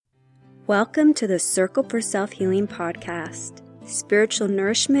Welcome to the Circle for Self-Healing podcast, spiritual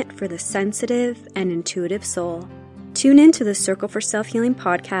nourishment for the sensitive and intuitive soul. Tune in to the Circle for Self-Healing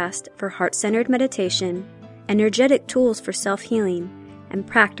podcast for heart-centered meditation, energetic tools for self-healing, and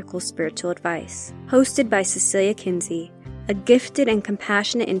practical spiritual advice. Hosted by Cecilia Kinsey, a gifted and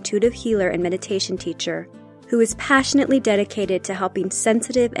compassionate intuitive healer and meditation teacher who is passionately dedicated to helping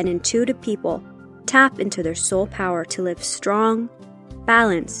sensitive and intuitive people tap into their soul power to live strong,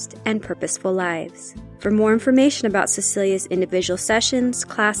 balanced, and purposeful lives. For more information about Cecilia's individual sessions,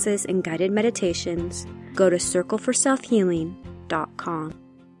 classes, and guided meditations, go to circleforselfhealing.com.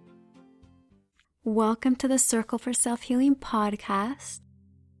 Welcome to the Circle for Self-Healing podcast.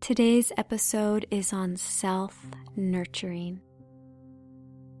 Today's episode is on self-nurturing.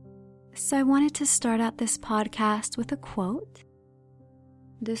 So I wanted to start out this podcast with a quote.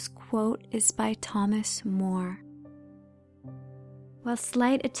 This quote is by Thomas More. While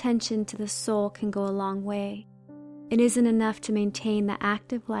slight attention to the soul can go a long way, it isn't enough to maintain the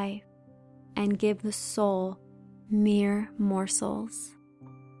active life and give the soul mere morsels.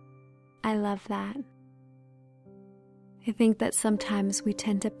 I love that. I think that sometimes we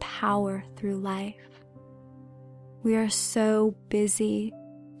tend to power through life. We are so busy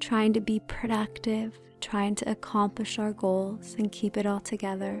trying to be productive, trying to accomplish our goals and keep it all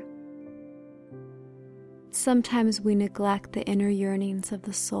together. Sometimes we neglect the inner yearnings of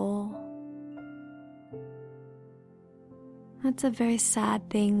the soul. That's a very sad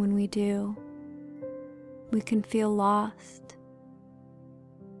thing when we do. We can feel lost.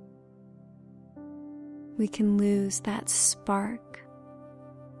 We can lose that spark.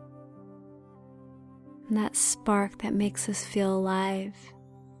 And that spark that makes us feel alive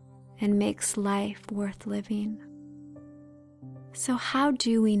and makes life worth living. So how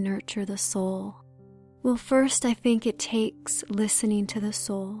do we nurture the soul? Well, first, I think it takes listening to the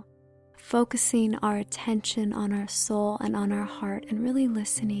soul, focusing our attention on our soul and on our heart, and really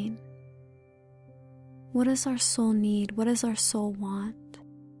listening. What does our soul need? What does our soul want?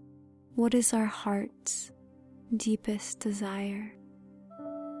 What is our heart's deepest desire?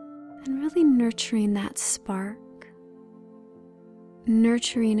 And really nurturing that spark.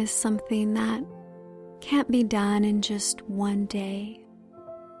 Nurturing is something that can't be done in just one day.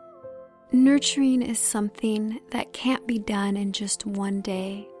 Nurturing is something that can't be done in just one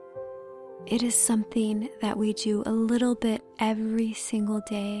day. It is something that we do a little bit every single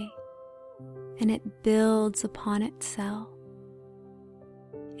day, and it builds upon itself.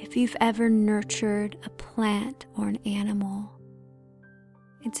 If you've ever nurtured a plant or an animal,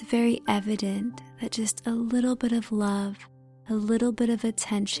 it's very evident that just a little bit of love, a little bit of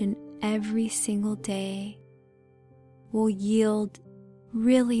attention every single day will yield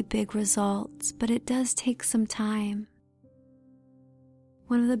really big results, but it does take some time.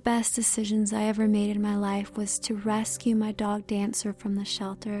 One of the best decisions I ever made in my life was to rescue my dog Dancer from the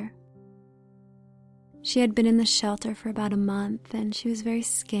shelter. She had been in the shelter for about a month and she was very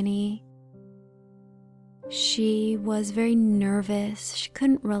skinny. She was very nervous. She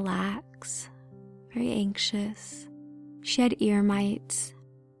couldn't relax, very anxious. She had ear mites.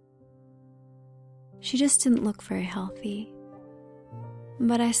 She just didn't look very healthy.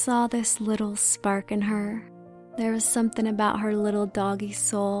 But I saw this little spark in her. There was something about her little doggy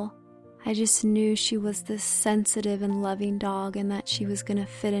soul. I just knew she was this sensitive and loving dog and that she was going to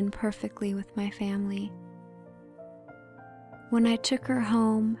fit in perfectly with my family. When I took her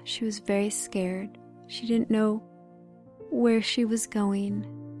home, she was very scared. She didn't know where she was going.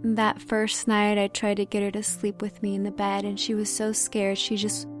 That first night, I tried to get her to sleep with me in the bed, and she was so scared. She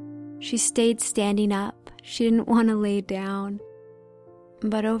stayed standing up. She didn't want to lay down.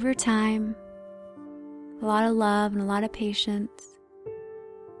 But over time, a lot of love and a lot of patience,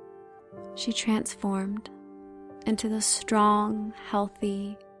 she transformed into the strong,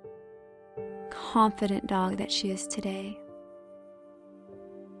 healthy, confident dog that she is today.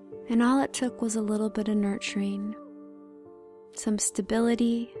 And all it took was a little bit of nurturing, some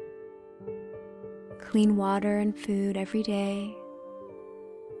stability, clean water and food every day,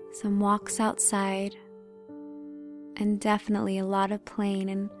 some walks outside, and definitely a lot of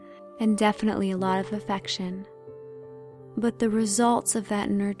playing and definitely a lot of affection. But the results of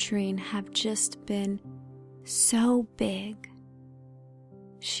that nurturing have just been so big.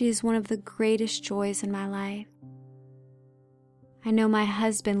 She is one of the greatest joys in my life. I know my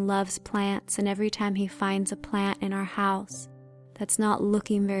husband loves plants, and every time he finds a plant in our house that's not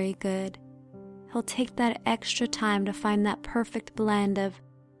looking very good, he'll take that extra time to find that perfect blend of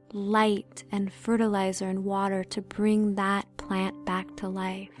light and fertilizer and water to bring that plant back to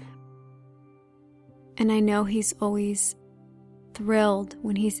life. And I know he's always thrilled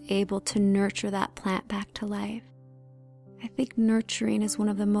when he's able to nurture that plant back to life. I think nurturing is one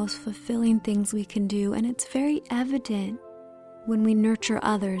of the most fulfilling things we can do, and it's very evident when we nurture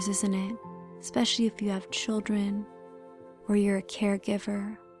others, isn't it? Especially if you have children or you're a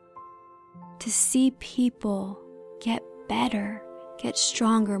caregiver. To see people get better, get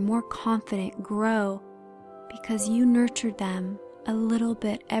stronger, more confident, grow, because you nurtured them a little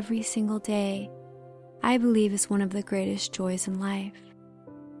bit every single day, I believe is one of the greatest joys in life.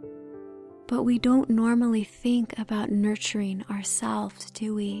 But we don't normally think about nurturing ourselves,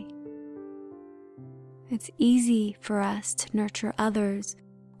 do we? It's easy for us to nurture others,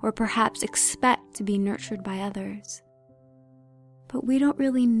 or perhaps expect to be nurtured by others. But we don't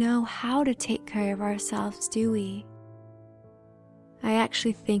really know how to take care of ourselves, do we? I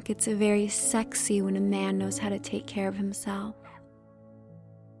actually think it's very sexy when a man knows how to take care of himself.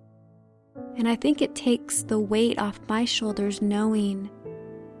 And I think it takes the weight off my shoulders knowing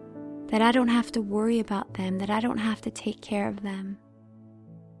that I don't have to worry about them, that I don't have to take care of them,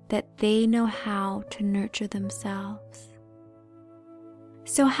 that they know how to nurture themselves.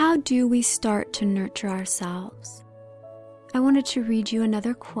 So how do we start to nurture ourselves? I wanted to read you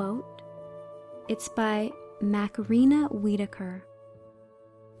another quote. It's by Macarena Whitaker.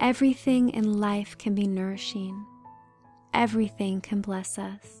 Everything in life can be nourishing. Everything can bless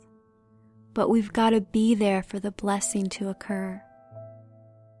us. But we've got to be there for the blessing to occur.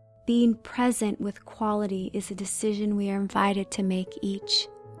 Being present with quality is a decision we are invited to make each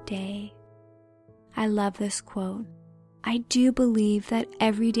day. I love this quote. I do believe that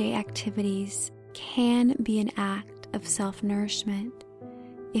everyday activities can be an act of self-nourishment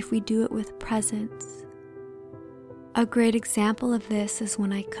if we do it with presence. A great example of this is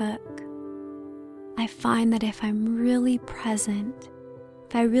when I cook. I find that if I'm really present,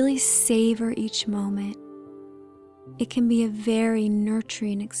 if I really savor each moment, it can be a very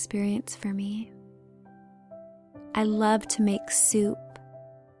nurturing experience for me. I love to make soup,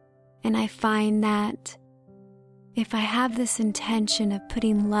 and I find that if I have this intention of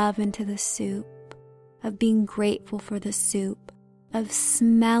putting love into the soup, of being grateful for the soup, of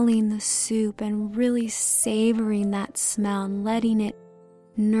smelling the soup and really savoring that smell and letting it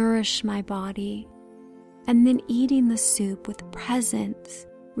nourish my body, and then eating the soup with presence,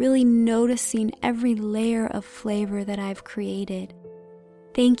 really noticing every layer of flavor that I've created,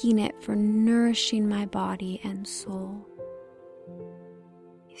 thanking it for nourishing my body and soul.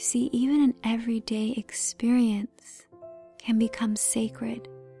 You see, even an everyday experience can become sacred.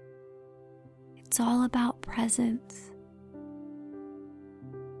 It's all about presence.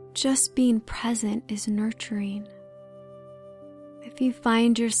 Just being present is nurturing. If you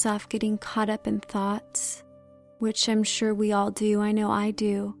find yourself getting caught up in thoughts, which I'm sure we all do, I know I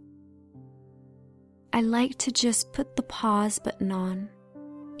do, I like to just put the pause button on.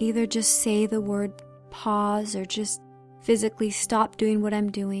 Either just say the word pause or just physically stop doing what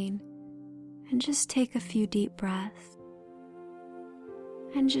I'm doing and just take a few deep breaths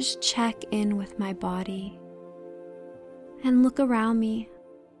and just check in with my body and look around me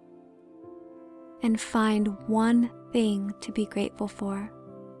and find one thing to be grateful for.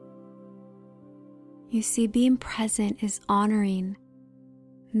 You see, being present is honoring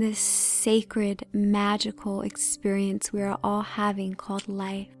this sacred, magical experience we are all having called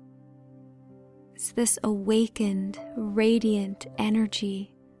life. It's this awakened, radiant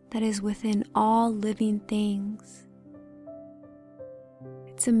energy that is within all living things.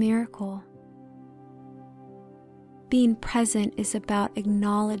 It's a miracle. Being present is about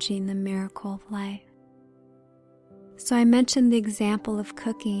acknowledging the miracle of life. So I mentioned the example of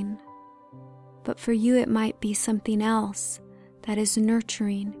cooking, but for you it might be something else that is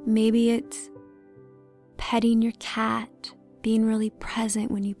nurturing. Maybe it's petting your cat, being really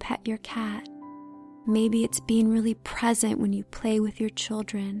present when you pet your cat. Maybe it's being really present when you play with your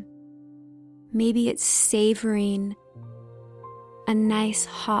children. Maybe it's savoring a nice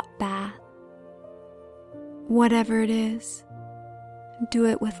hot bath. Whatever it is, do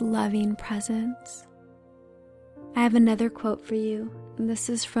it with loving presence. I have another quote for you, and this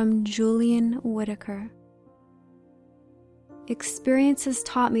is from Julian Whitaker. Experience has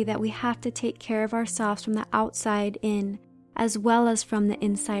taught me that we have to take care of ourselves from the outside in, as well as from the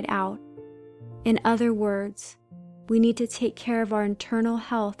inside out. In other words, we need to take care of our internal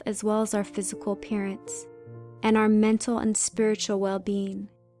health as well as our physical appearance, and our mental and spiritual well-being.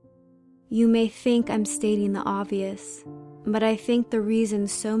 You may think I'm stating the obvious, but I think the reason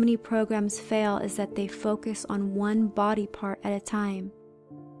so many programs fail is that they focus on one body part at a time,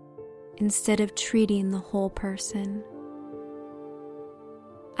 instead of treating the whole person.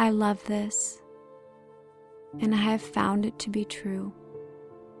 I love this. and I have found it to be true.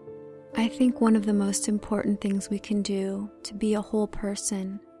 I think one of the most important things we can do to be a whole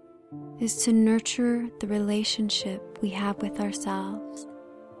person is to nurture the relationship we have with ourselves.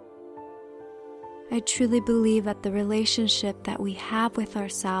 I truly believe that the relationship that we have with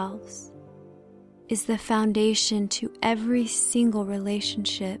ourselves is the foundation to every single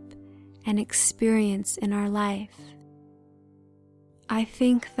relationship and experience in our life. I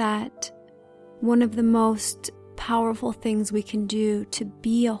think that one of the most powerful things we can do to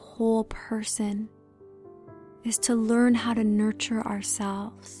be a whole person is to learn how to nurture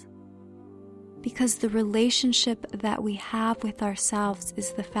ourselves. Because the relationship that we have with ourselves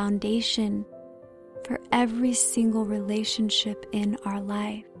is the foundation for every single relationship in our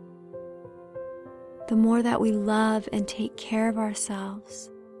life. The more that we love and take care of ourselves,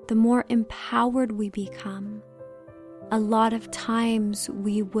 the more empowered we become. A lot of times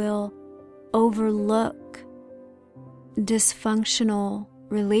we will overlook dysfunctional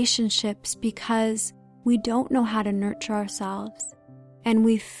relationships because we don't know how to nurture ourselves, and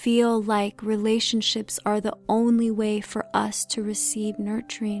we feel like relationships are the only way for us to receive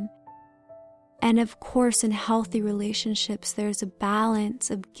nurturing. And of course, in healthy relationships, there's a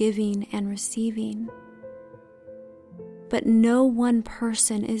balance of giving and receiving. But no one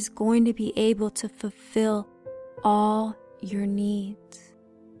person is going to be able to fulfill all your needs.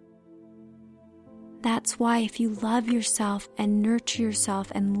 That's why if you love yourself and nurture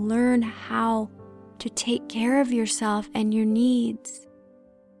yourself and learn how to take care of yourself and your needs,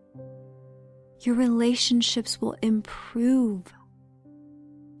 your relationships will improve.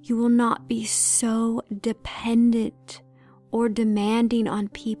 You will not be so dependent or demanding on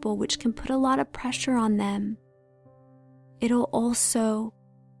people, which can put a lot of pressure on them. It'll also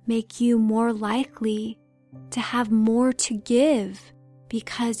make you more likely to have more to give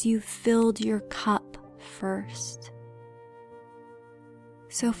because you filled your cup first.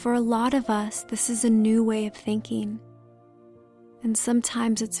 So for a lot of us, this is a new way of thinking. And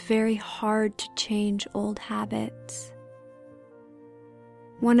sometimes it's very hard to change old habits.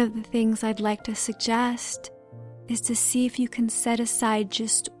 One of the things I'd like to suggest is to see if you can set aside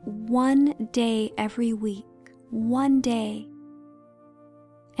just one day every week, one day.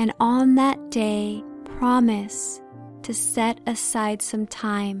 And on that day, promise to set aside some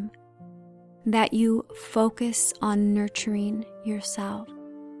time that you focus on nurturing yourself.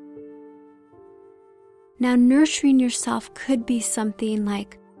 Now, nurturing yourself could be something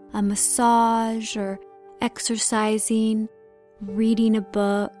like a massage or exercising, reading a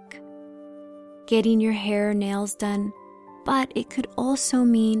book, getting your hair or nails done, but it could also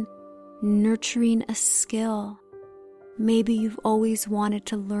mean nurturing a skill. Maybe you've always wanted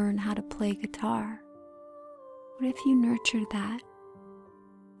to learn how to play guitar. What if you nurtured that?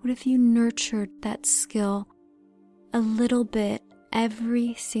 What if you nurtured that skill a little bit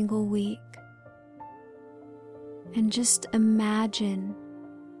every single week? And just imagine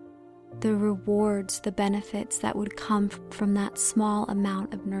the rewards, the benefits that would come from that small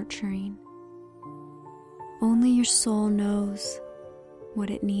amount of nurturing. Only your soul knows what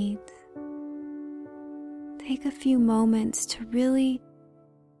it needs. Take a few moments to really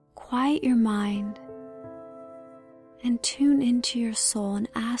quiet your mind and tune into your soul and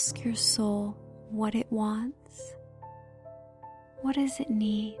ask your soul what it wants. What does it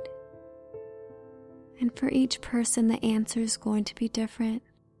need? And for each person, the answer is going to be different.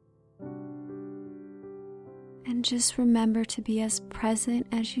 And just remember to be as present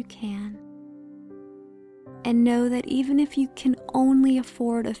as you can. And know that even if you can only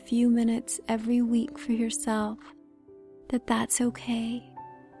afford a few minutes every week for yourself, that's okay.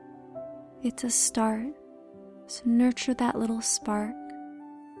 It's a start. So nurture that little spark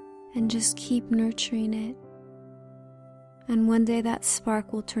and just keep nurturing it. And one day that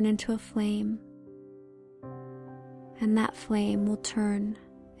spark will turn into a flame. And that flame will turn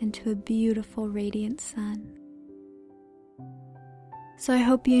into a beautiful, radiant sun. So I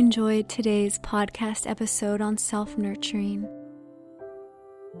hope you enjoyed today's podcast episode on self-nurturing.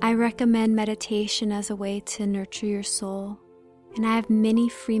 I recommend meditation as a way to nurture your soul, and I have many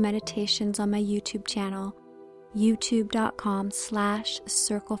free meditations on my YouTube channel,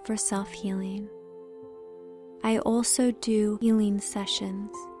 youtube.com/circleforselfhealing. I also do healing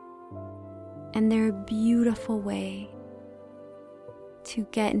sessions, and they're a beautiful way to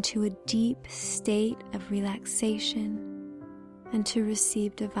get into a deep state of relaxation and to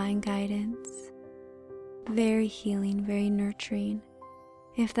receive divine guidance. Very healing, very nurturing.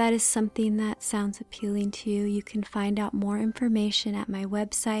 If that is something that sounds appealing to you, you can find out more information at my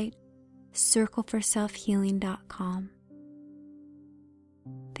website, circleforselfhealing.com.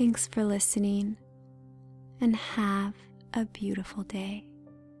 Thanks for listening, and have a beautiful day.